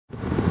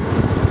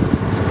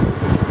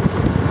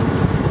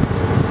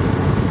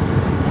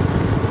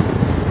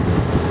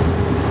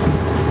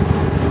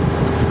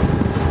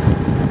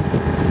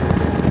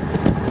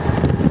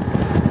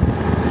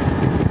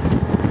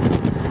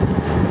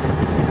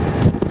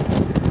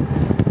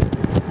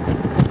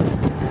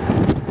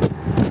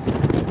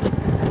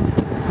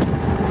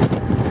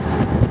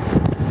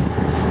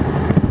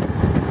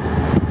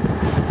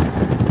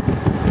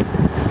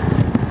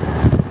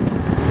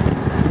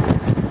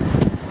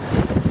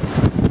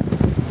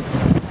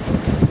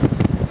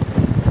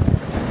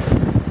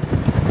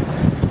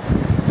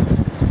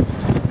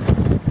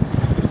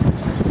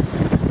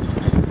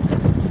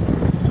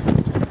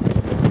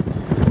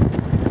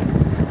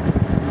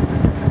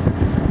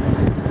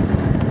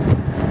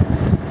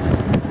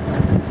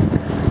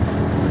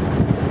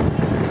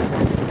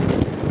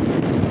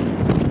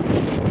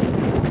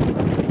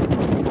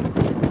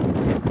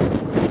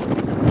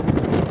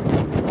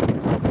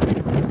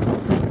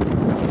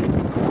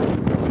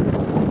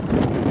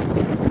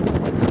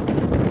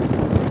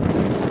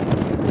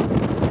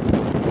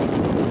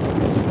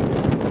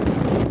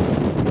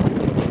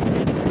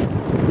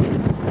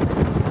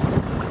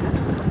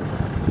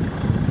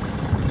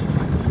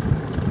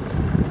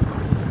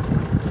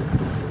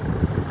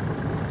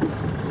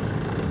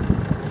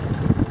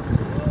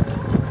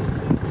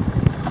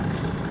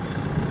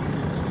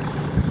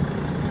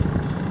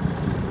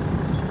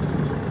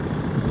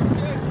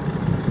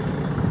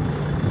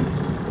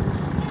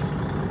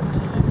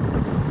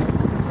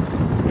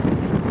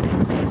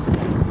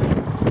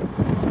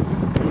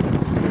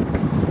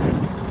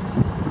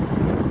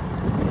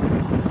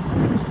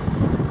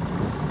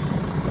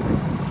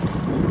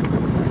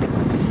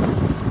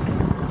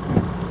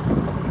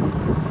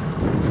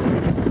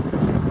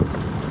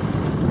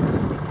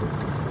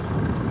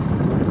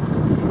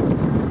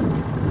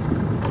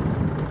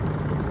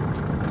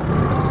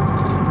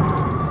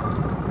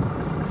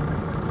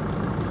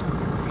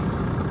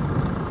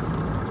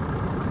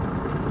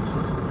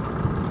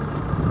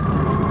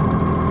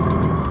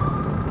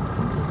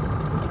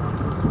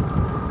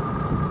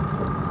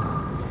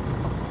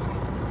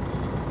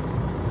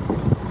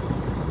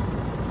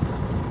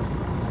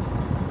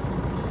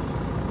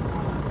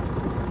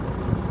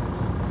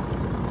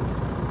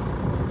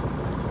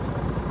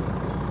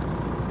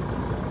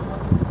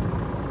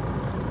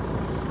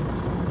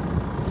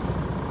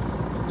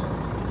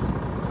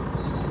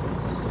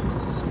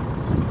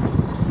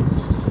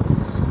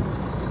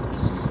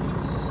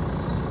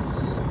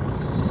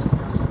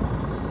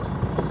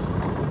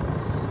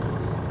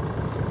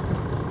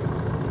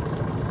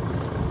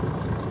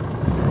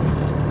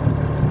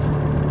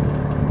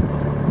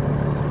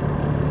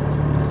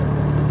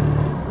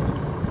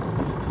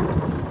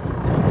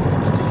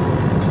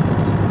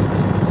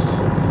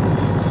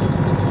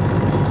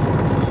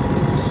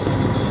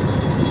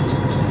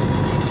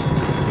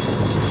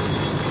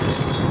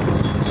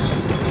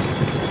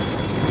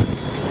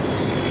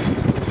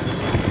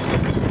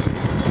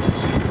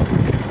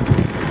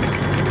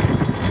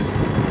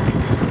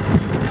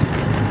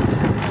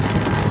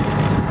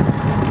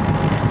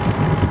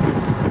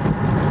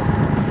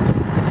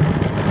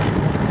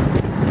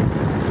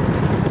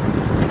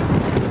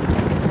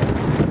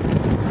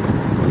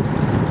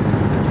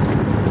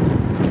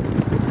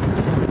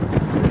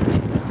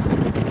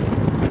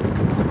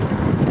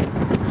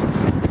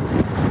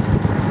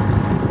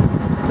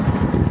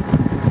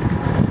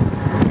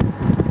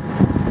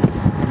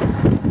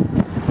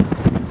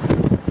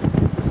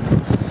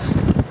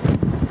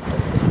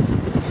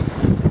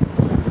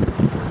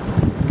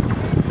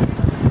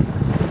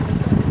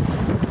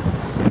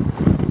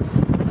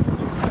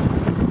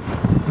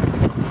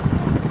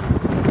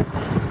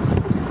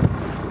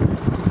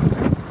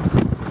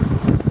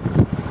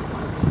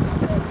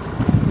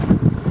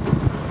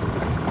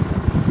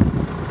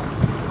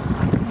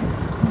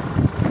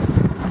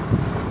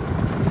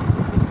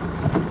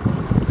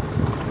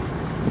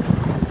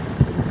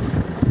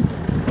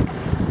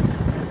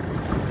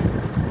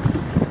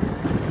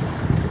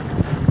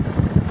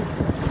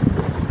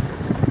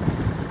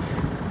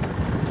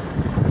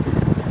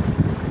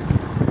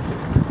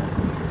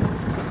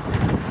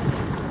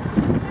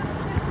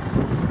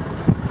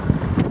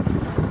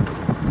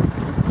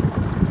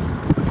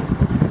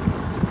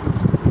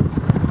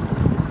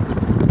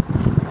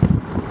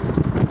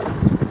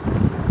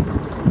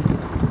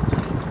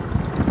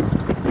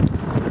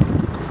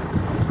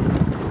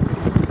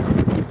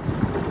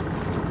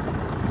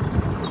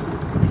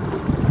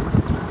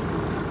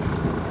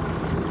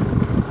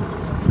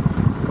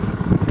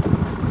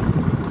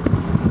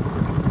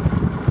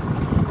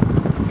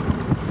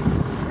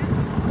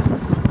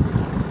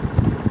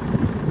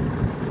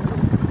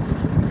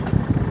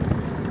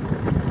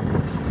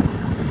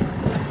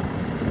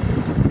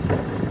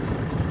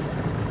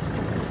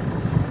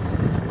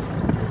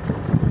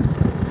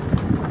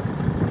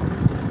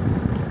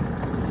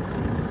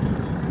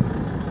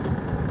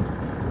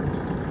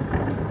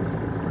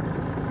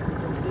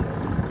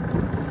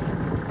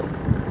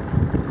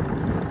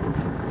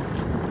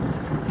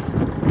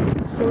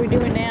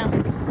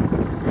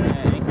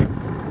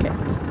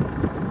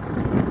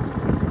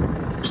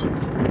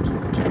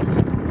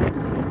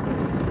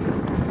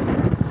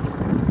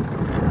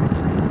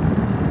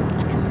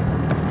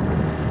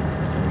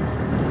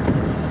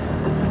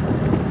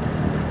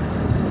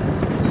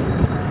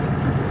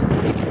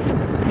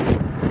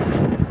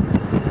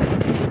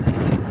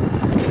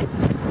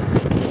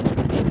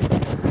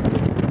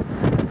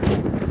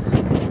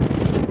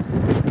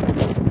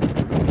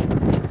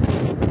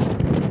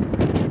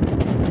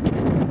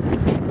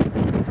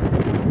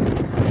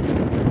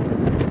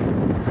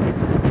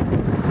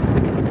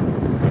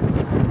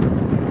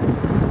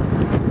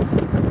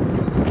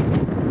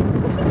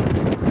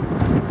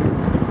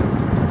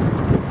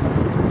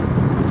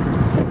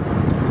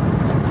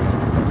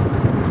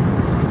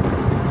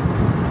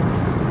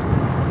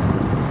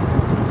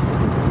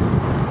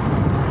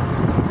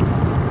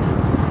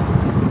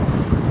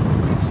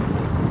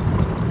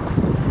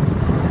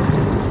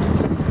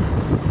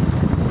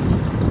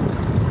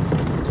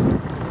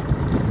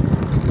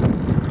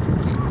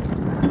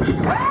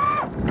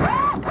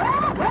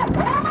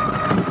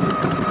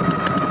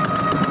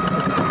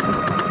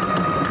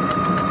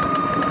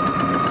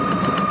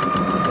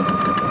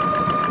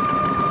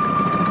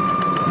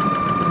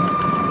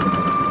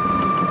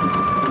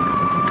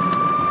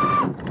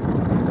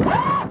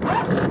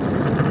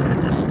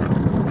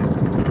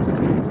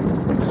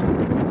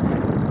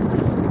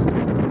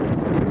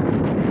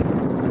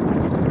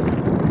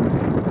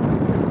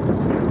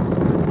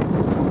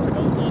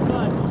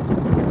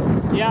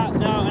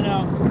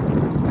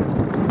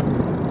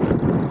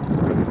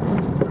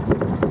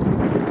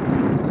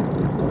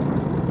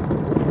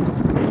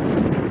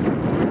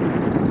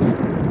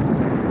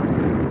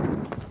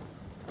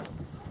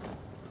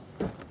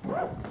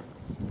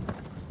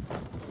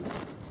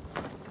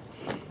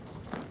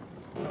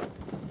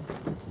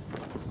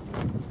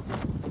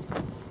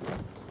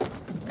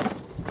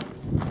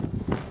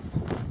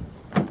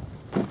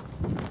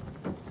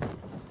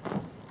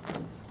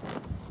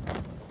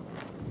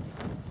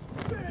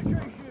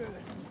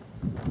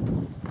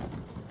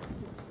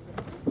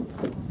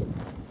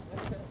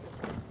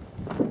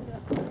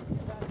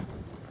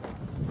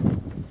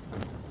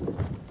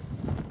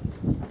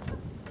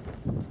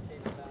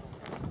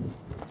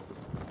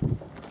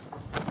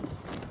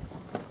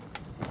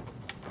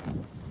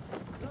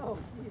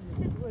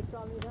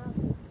saw me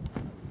happen.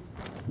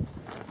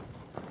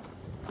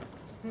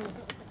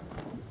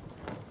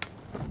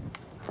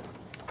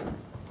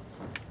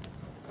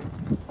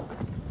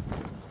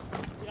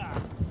 Yeah.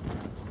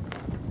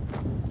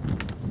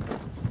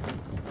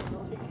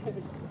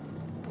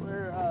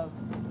 Where,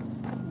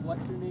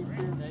 what's your name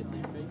here?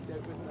 Nicely baked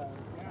it with,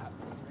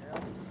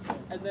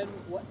 and then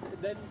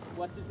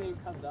what's his name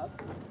comes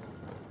up?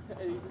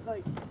 And he's just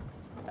like,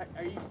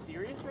 are you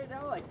serious right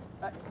now? Like,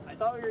 I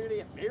thought we were gonna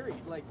get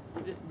married. Like,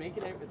 you're just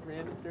making out with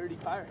random dirty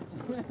pirates.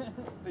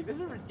 Like, this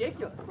is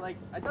ridiculous. Like,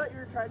 I thought you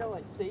were trying to,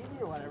 like, save me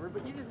or whatever,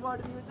 but you just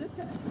wanted to be with this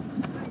guy.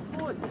 Like,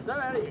 bullshit. I'm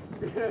out of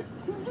here.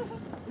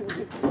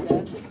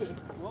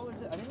 What was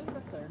it? I think it was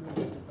the third one.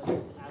 It was,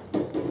 like,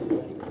 absolutely,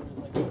 like, it was,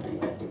 like,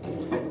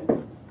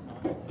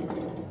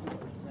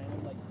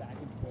 random, like, back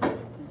and forth,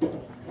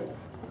 like,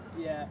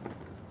 Yeah.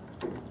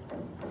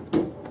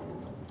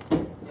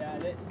 Yeah,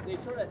 they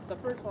sort of, the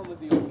first one was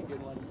the only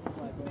good one.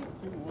 I think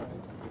 2 more.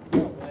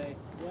 No way.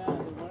 Yeah, the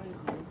one is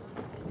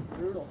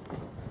Brutal.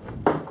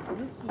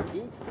 Roots and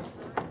goots.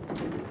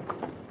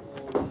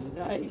 Oh,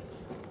 nice.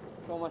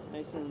 So much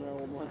nicer than our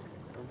old one.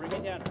 We're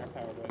bringing down our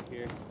power boat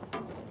here.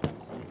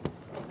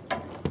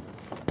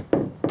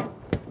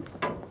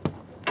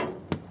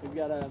 We've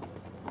got a,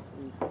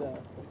 it's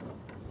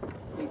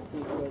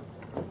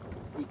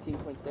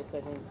 18.6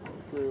 I think,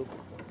 through.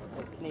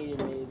 It's Canadian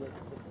made.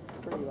 It's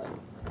pretty like,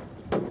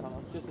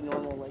 just a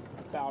normal like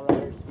bow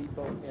rider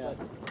speedboat. Yeah.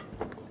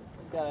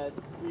 It's got a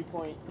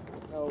 3.0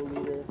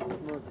 liter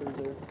motor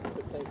cruiser.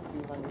 It's like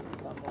 200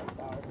 and something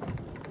horsepower.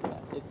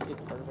 Yeah, it's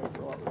perfect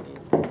for what we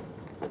need.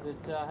 Does it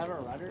have a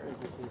rudder or is it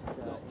just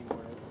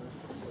inboard?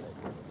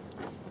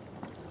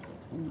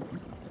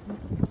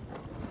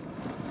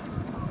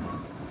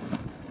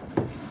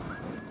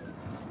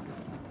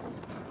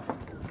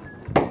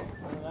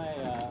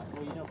 Well,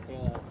 you know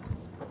Kayla,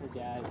 her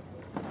dad,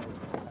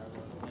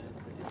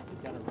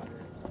 it's got a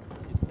rudder.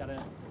 It's got a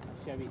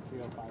Chevy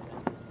 305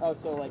 engine. Oh,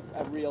 so like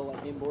a real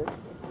like inboard?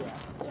 Yeah.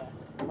 Yeah.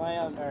 My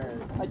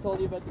I told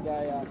you about the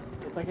guy.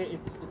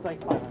 It's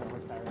like 500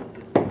 horsepower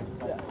engine.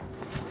 Yeah.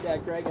 Yeah,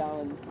 Greg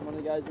Allen, one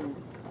of the guys in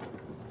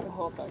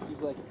Halifax. He's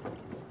like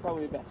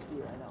probably the best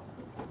skier I know.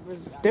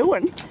 Was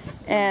doing,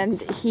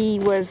 and he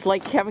was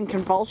like having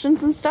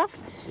convulsions and stuff.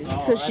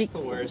 Oh, so that's the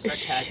worst. Our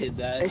cat did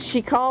that.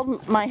 She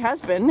called my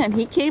husband, and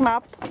he came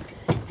up.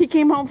 He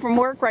came home from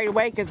work right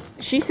away because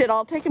she said,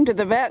 "I'll take him to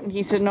the vet," and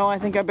he said, "No, I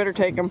think I better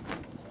take him."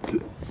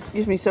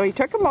 Excuse me. So he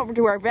took him over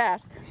to our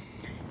vet.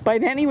 By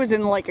then he was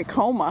in like a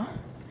coma,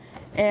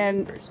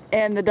 and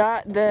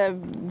the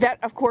vet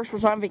of course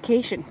was on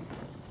vacation.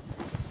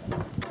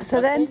 So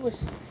Mustang then. was,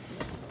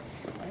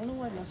 I don't know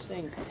why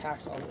Mustang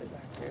attacks all the way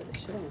back there. They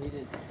should have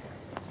waited,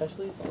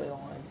 especially with the way the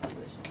lines have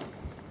this.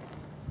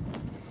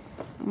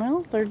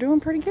 Well, they're doing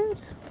pretty good.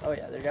 Oh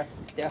yeah, they're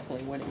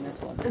definitely winning this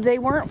one. They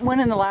weren't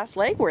winning the last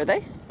leg, were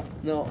they?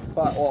 No,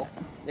 but well,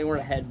 they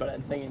weren't ahead, but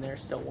I'm thinking they're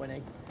still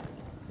winning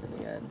in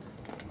the end.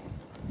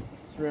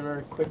 Let's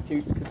remember quick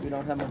toots because we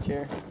don't have much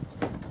air.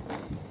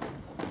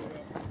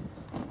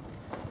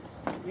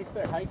 At least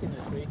they're hiking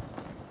this week.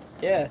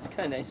 Yeah, it's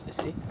kind of nice to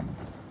see.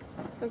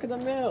 Look at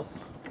them go.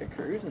 They're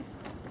cruising.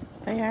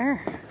 They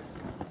are.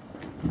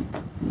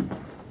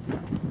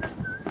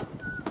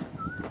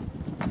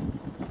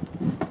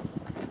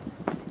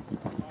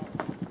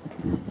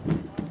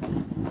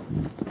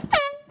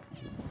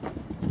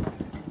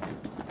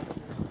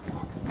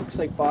 Looks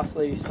like Boss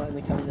Lady's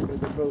finally coming into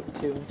the boat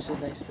too, which is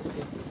nice to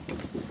see.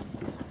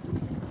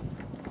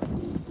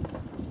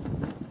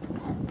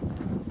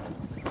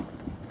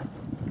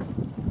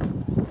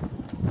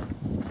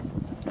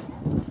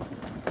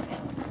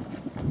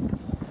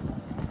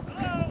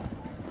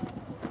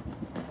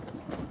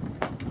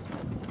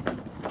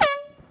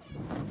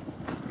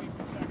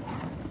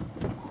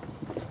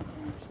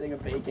 Thing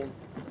of bacon.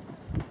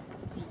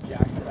 Just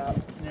jacked it up.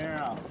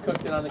 No.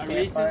 Cooked it on the I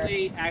campfire.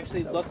 recently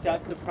actually looked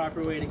up the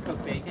proper way to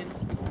cook bacon.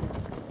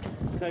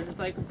 So I was just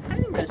like, how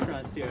do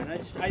restaurants do it? And I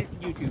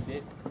YouTubed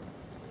it.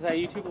 Because I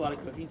YouTube a lot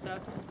of cooking stuff.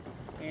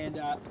 And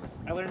I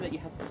learned that you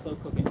have to slow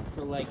cook it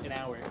for like an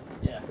hour.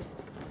 Yeah.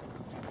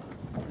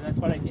 And that's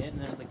what I did, and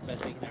that was like the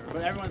best bacon ever.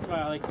 But every once in a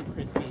while I like some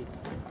crispy,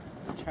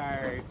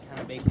 charred kind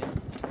of bacon.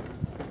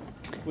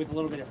 With a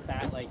little bit of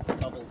fat, like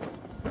bubbles.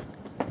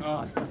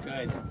 Oh, so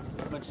good.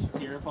 A bunch of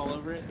syrup all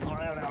over it.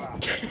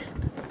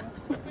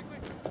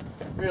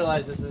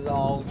 Realize this is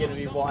all gonna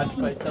be watched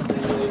by somebody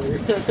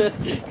later.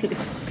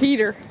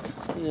 Peter.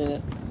 Yeah.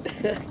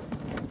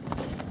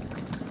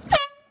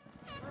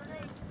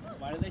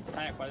 Why do they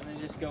tack? Why didn't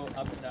they just go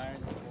up and down?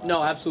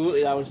 No,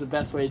 absolutely. That was the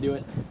best way to do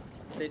it.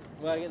 They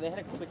had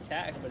a quick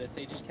tack, but if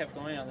they just kept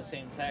going on the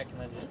same tack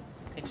and then just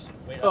pitched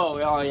it way up.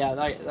 Oh yeah,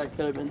 that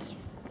could have been.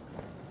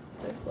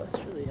 Let's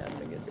really have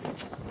to get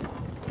this.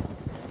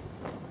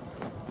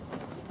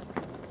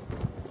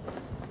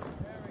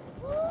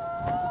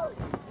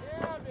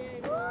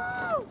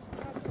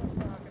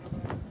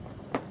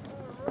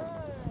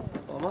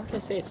 Well, I'm not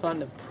gonna say it's not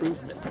an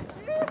improvement.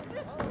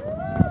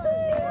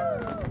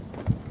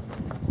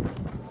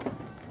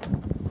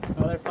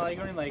 Oh, they're probably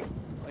going like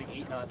like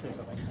 8 knots or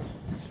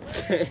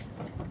something.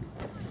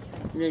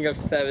 I'm gonna go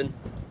 7.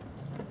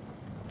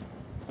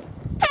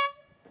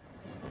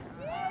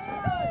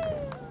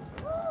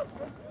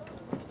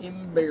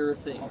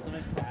 Embarrassing.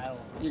 Ultimate battle.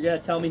 You gotta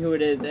tell me who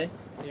it is, eh?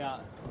 Yeah.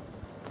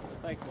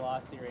 It's like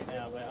velocity right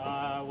now,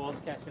 but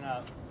Wolf's catching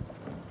up.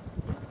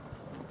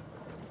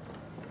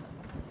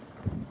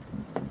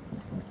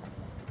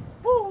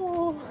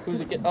 Woo! Who's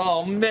it get?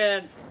 Oh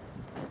man!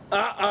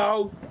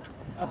 Uh-oh!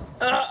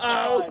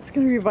 Uh-oh! It's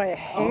gonna be by a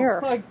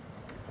hair. Oh,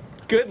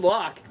 Good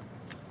luck.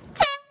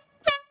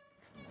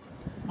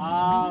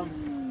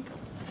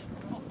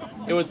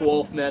 It was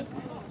Wolf, man.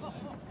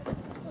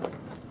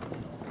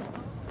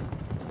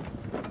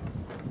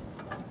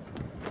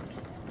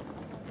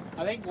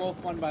 I think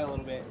Wolf won by a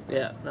little bit.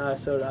 Yeah,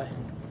 so did I.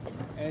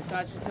 And it's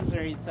not just because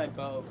they're inside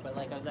boat, but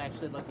like I was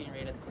actually looking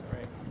right at the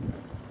spray.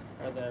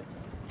 Or the...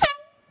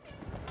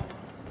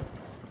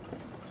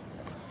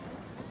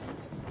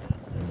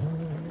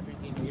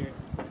 Freaking weird.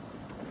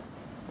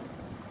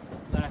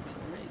 Life is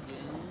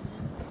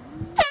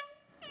rigged.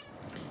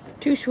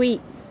 Too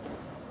sweet.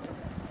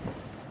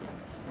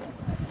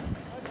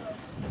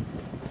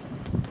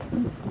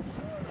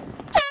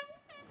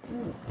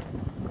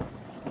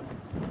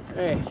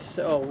 Hey,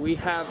 so we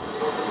have...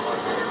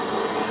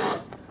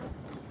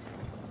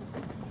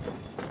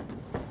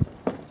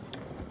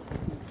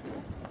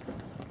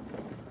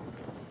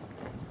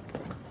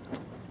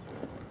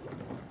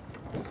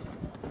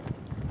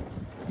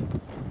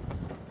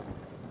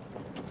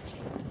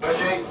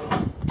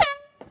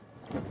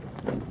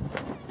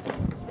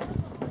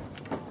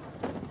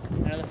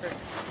 Another first.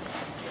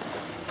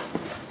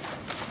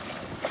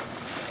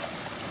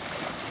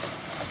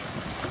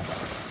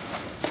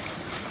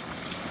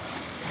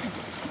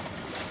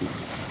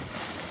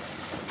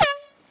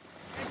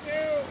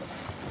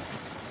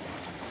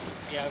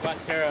 Yeah, I got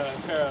Sarah.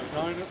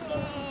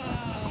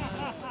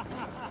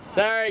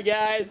 Sorry,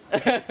 guys.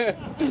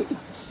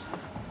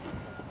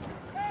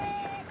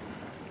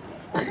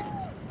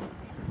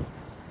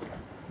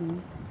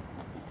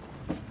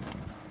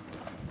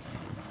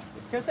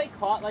 Because they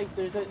caught like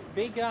there's a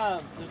big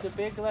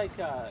like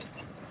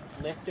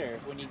lifter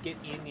when you get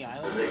in the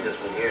island. Take this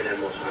one here, then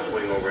we'll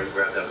swing over and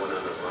grab that one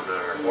on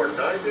our port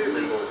side there,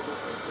 then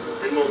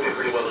we'll be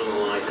pretty well in the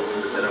line, then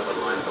we'll set up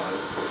on line 5.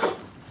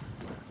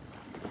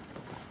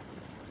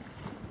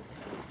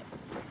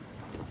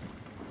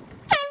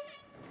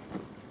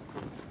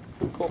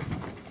 Cool.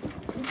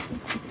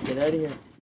 Let's get out of here.